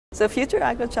So Future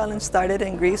Agro Challenge started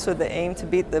in Greece with the aim to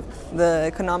beat the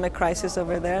economic crisis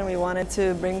over there, and we wanted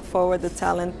to bring forward the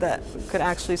talent that could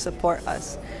actually support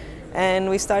us. And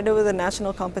we started with a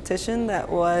national competition that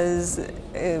was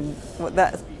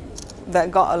that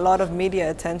got a lot of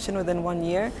media attention within 1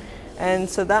 year, and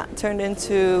so that turned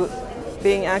into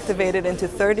being activated into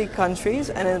 30 countries,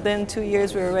 and within 2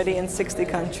 years we were already in 60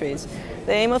 countries.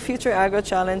 The aim of Future Agro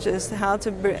Challenge is how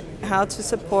to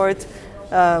support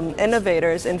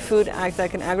innovators in food,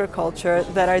 agtech, and agriculture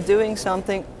that are doing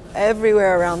something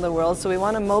everywhere around the world. So we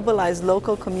want to mobilize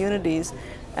local communities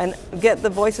and get the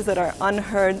voices that are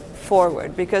unheard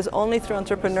forward, because only through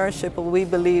entrepreneurship will we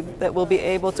believe that we'll be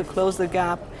able to close the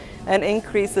gap and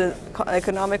increase the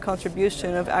economic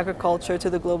contribution of agriculture to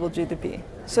the global GDP.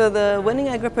 So the winning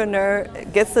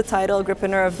Agripreneur gets the title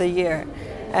Agripreneur of the Year.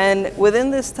 And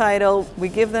within this title, we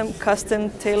give them custom,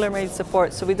 tailor-made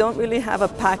support. So we don't really have a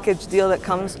package deal that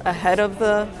comes ahead of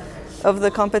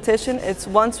the competition. It's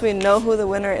once we know who the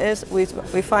winner is, we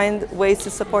find ways to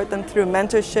support them through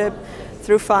mentorship,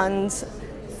 through funds,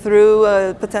 through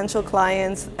potential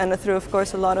clients, and through, of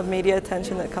course, a lot of media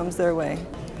attention that comes their way.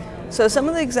 So some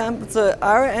of the examples,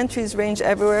 our entries range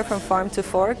everywhere from farm to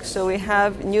fork. So we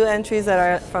have new entries that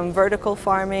are from vertical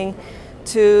farming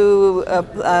to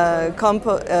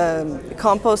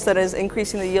compost that is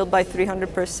increasing the yield by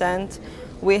 300%.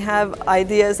 We have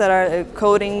ideas that are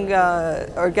coating,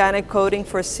 organic coating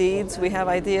for seeds. We have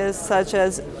ideas such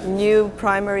as new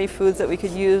primary foods that we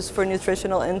could use for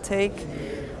nutritional intake.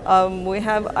 We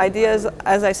have ideas,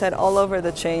 as I said, all over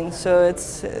the chain. So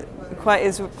it's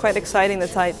quite exciting,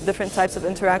 the different types of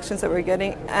interactions that we're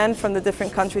getting, and from the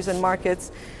different countries and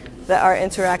markets that are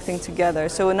interacting together.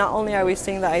 So not only are we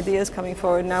seeing the ideas coming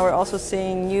forward, now we're also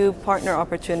seeing new partner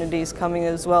opportunities coming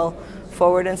as well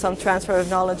forward, and some transfer of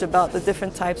knowledge about the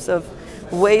different types of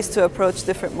ways to approach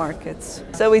different markets.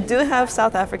 So we do have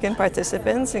South African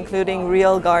participants, including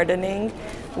Real Gardening,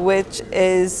 which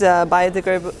is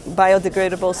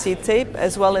biodegradable seed tape,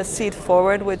 as well as Seed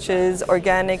Forward, which is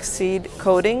organic seed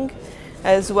coating,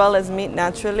 as well as Meat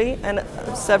Naturally, and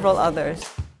several others.